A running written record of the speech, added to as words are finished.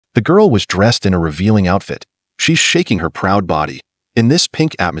The girl was dressed in a revealing outfit. She's shaking her proud body. In this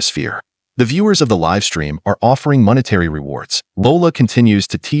pink atmosphere, the viewers of the live stream are offering monetary rewards. Lola continues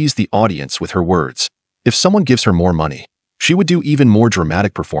to tease the audience with her words. If someone gives her more money, she would do even more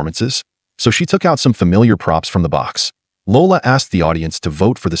dramatic performances. So she took out some familiar props from the box. Lola asked the audience to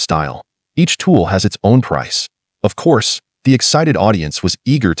vote for the style. Each tool has its own price. Of course, the excited audience was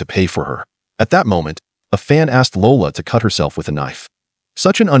eager to pay for her. At that moment, a fan asked Lola to cut herself with a knife.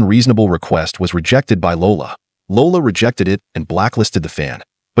 Such an unreasonable request was rejected by Lola. Lola rejected it and blacklisted the fan.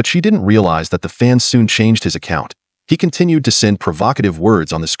 But she didn't realize that the fan soon changed his account. He continued to send provocative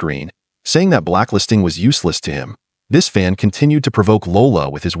words on the screen, saying that blacklisting was useless to him. This fan continued to provoke Lola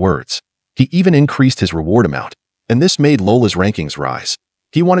with his words. He even increased his reward amount, and this made Lola's rankings rise.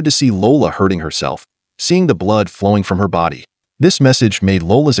 He wanted to see Lola hurting herself, seeing the blood flowing from her body. This message made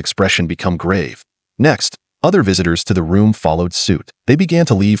Lola's expression become grave. Next, other visitors to the room followed suit. They began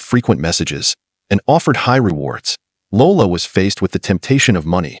to leave frequent messages and offered high rewards. Lola was faced with the temptation of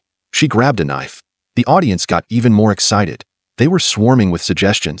money. She grabbed a knife. The audience got even more excited. They were swarming with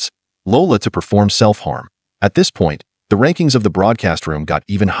suggestions. Lola to perform self-harm. At this point, the rankings of the broadcast room got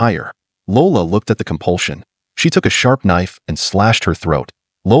even higher. Lola looked at the compulsion. She took a sharp knife and slashed her throat.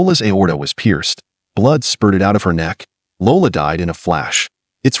 Lola's aorta was pierced. Blood spurted out of her neck. Lola died in a flash.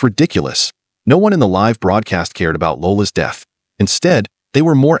 It's ridiculous. No one in the live broadcast cared about Lola's death. Instead, they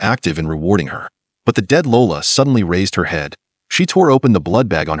were more active in rewarding her. But the dead Lola suddenly raised her head. She tore open the blood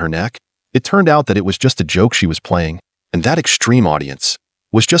bag on her neck. It turned out that it was just a joke she was playing, and that extreme audience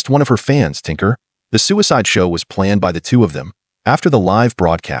was just one of her fans, Tinker. The suicide show was planned by the two of them. After the live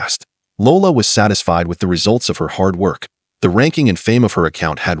broadcast, Lola was satisfied with the results of her hard work. The ranking and fame of her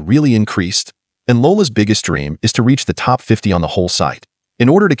account had really increased, and Lola's biggest dream is to reach the top 50 on the whole site. In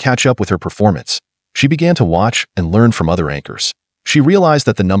order to catch up with her performance, she began to watch and learn from other anchors. She realized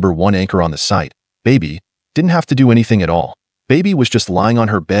that the #1 anchor on the site, Baby, didn't have to do anything at all. Baby was just lying on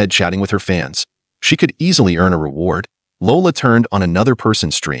her bed chatting with her fans. She could easily earn a reward. Lola turned on another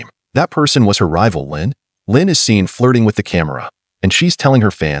person's stream. That person was her rival, Lynn. Lynn is seen flirting with the camera, and she's telling her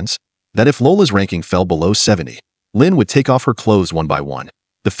fans that if Lola's ranking fell below 70, Lynn would take off her clothes one by one.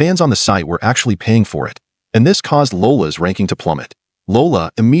 The fans on the site were actually paying for it, and this caused Lola's ranking to plummet.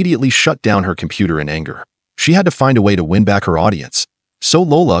 Lola immediately shut down her computer in anger. She had to find a way to win back her audience. So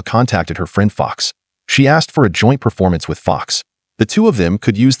Lola contacted her friend Fox. She asked for a joint performance with Fox. The two of them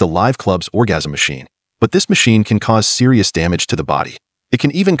could use the Live Club's orgasm machine, but this machine can cause serious damage to the body. It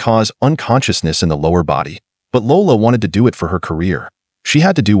can even cause unconsciousness in the lower body. But Lola wanted to do it for her career. She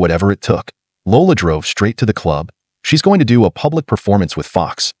had to do whatever it took. Lola drove straight to the club. She's going to do a public performance with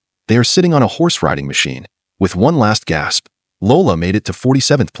Fox. They are sitting on a horse riding machine. With one last gasp, Lola made it to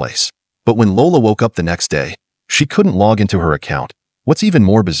 47th place. But when Lola woke up the next day, she couldn't log into her account. What's even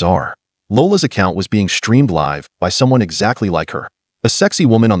more bizarre, Lola's account was being streamed live by someone exactly like her. A sexy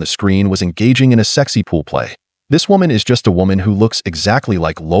woman on the screen was engaging in a sexy pool play. This woman is just a woman who looks exactly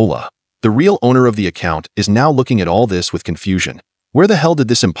like Lola. The real owner of the account is now looking at all this with confusion. Where the hell did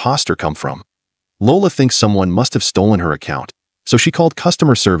this imposter come from? Lola thinks someone must have stolen her account, so she called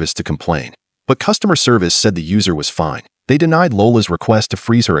customer service to complain. But customer service said the user was fine. They denied Lola's request to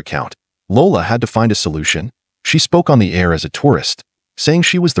freeze her account. Lola had to find a solution. She spoke on the air as a tourist, saying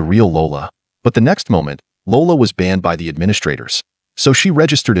she was the real Lola. But the next moment, Lola was banned by the administrators. So she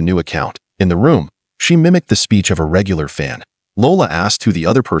registered a new account. In the room, she mimicked the speech of a regular fan. Lola asked who the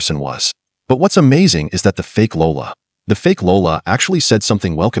other person was. But what's amazing is that the fake Lola actually said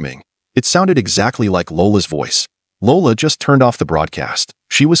something welcoming. It sounded exactly like Lola's voice. Lola just turned off the broadcast.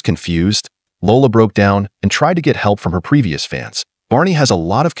 She was confused. Lola broke down and tried to get help from her previous fans. Barney has a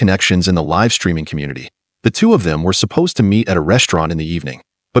lot of connections in the live streaming community. The two of them were supposed to meet at a restaurant in the evening.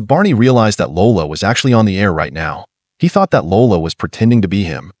 But Barney realized that Lola was actually on the air right now. He thought that Lola was pretending to be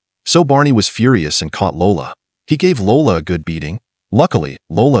him. So Barney was furious and caught Lola. He gave Lola a good beating. Luckily,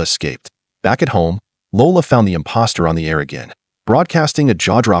 Lola escaped. Back at home, Lola found the imposter on the air again, broadcasting a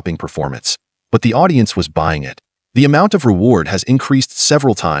jaw-dropping performance. But the audience was buying it. The amount of reward has increased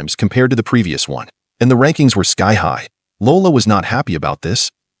several times compared to the previous one, and the rankings were sky-high. Lola was not happy about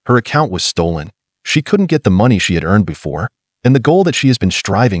this. Her account was stolen. She couldn't get the money she had earned before, and the goal that she has been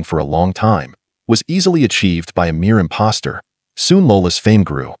striving for a long time was easily achieved by a mere imposter. Soon Lola's fame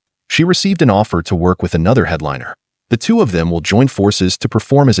grew. She received an offer to work with another headliner. The two of them will join forces to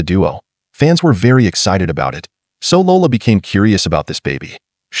perform as a duo. Fans were very excited about it. So Lola became curious about this Baby.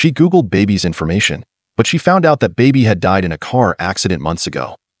 She Googled Baby's information, but she found out that Baby had died in a car accident months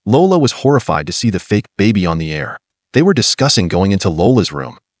ago. Lola was horrified to see the fake Baby on the air. They were discussing going into Lola's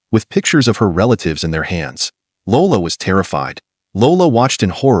room, with pictures of her relatives in their hands. Lola was terrified. Lola watched in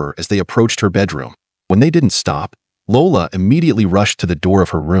horror as they approached her bedroom. When they didn't stop, Lola immediately rushed to the door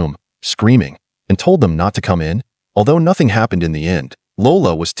of her room, screaming, and told them not to come in. Although nothing happened in the end,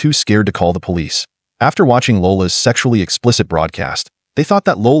 Lola was too scared to call the police. After watching Lola's sexually explicit broadcast, they thought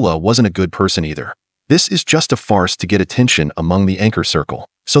that Lola wasn't a good person either. This is just a farce to get attention among the anchor circle,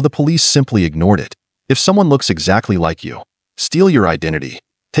 so the police simply ignored it. If someone looks exactly like you, steal your identity,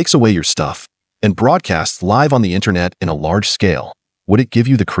 takes away your stuff, and broadcasts live on the internet in a large scale, would it give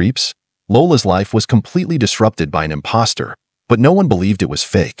you the creeps? Lola's life was completely disrupted by an imposter, but no one believed it was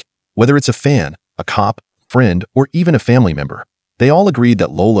fake. Whether it's a fan, a cop, friend, or even a family member, they all agreed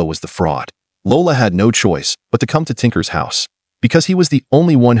that Lola was the fraud. Lola had no choice but to come to Tinker's house, because he was the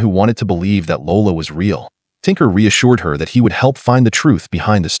only one who wanted to believe that Lola was real. Tinker reassured her that he would help find the truth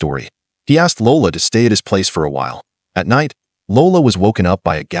behind the story. He asked Lola to stay at his place for a while. At night, Lola was woken up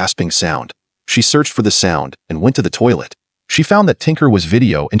by a gasping sound. She searched for the sound and went to the toilet. She found that Tinker was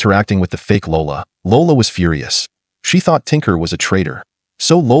video interacting with the fake Lola. Lola was furious. She thought Tinker was a traitor,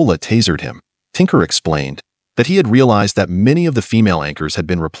 so Lola tasered him. Tinker explained that he had realized that many of the female anchors had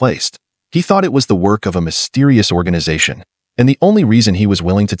been replaced. He thought it was the work of a mysterious organization, and the only reason he was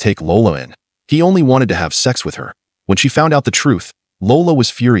willing to take Lola in. He only wanted to have sex with her. When she found out the truth, Lola was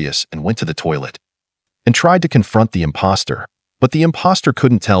furious and went to the toilet and tried to confront the imposter, but the imposter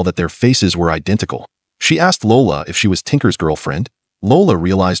couldn't tell that their faces were identical. She asked Lola if she was Tinker's girlfriend. Lola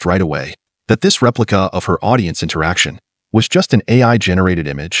realized right away that this replica of her audience interaction was just an AI-generated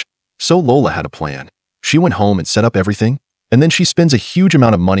image, so Lola had a plan. She went home and set up everything, and then she spends a huge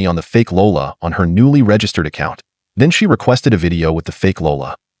amount of money on the fake Lola on her newly registered account. Then she requested a video with the fake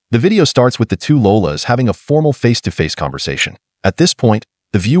Lola. The video starts with the two Lolas having a formal face-to-face conversation. At this point,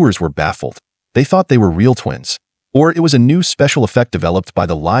 the viewers were baffled. They thought they were real twins, or it was a new special effect developed by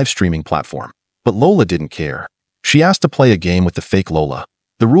the live streaming platform. But Lola didn't care. She asked to play a game with the fake Lola.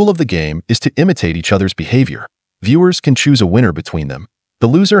 The rule of the game is to imitate each other's behavior. Viewers can choose a winner between them. The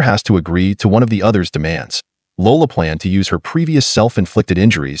loser has to agree to one of the other's demands. Lola planned to use her previous self-inflicted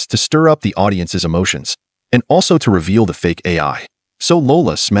injuries to stir up the audience's emotions, and also to reveal the fake AI. So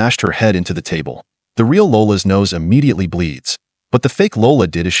Lola smashed her head into the table. The real Lola's nose immediately bleeds, but the fake Lola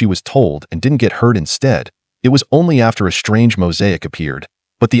did as she was told and didn't get hurt instead. It was only after a strange mosaic appeared,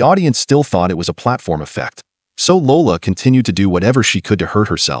 but the audience still thought it was a platform effect. So Lola continued to do whatever she could to hurt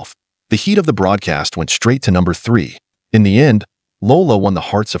herself. The heat of the broadcast went straight to number 3. In the end, Lola won the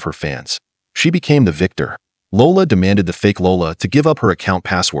hearts of her fans. She became the victor. Lola demanded the fake Lola to give up her account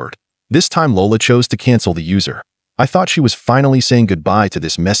password. This time Lola chose to cancel the user. I thought she was finally saying goodbye to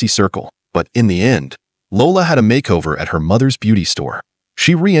this messy circle, but in the end, Lola had a makeover at her mother's beauty store.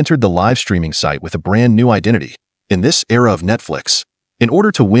 She re-entered the live streaming site with a brand new identity. In this era of Netflix, in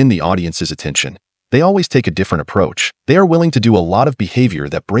order to win the audience's attention, they always take a different approach. They are willing to do a lot of behavior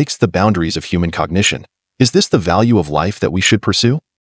that breaks the boundaries of human cognition. Is this the value of life that we should pursue?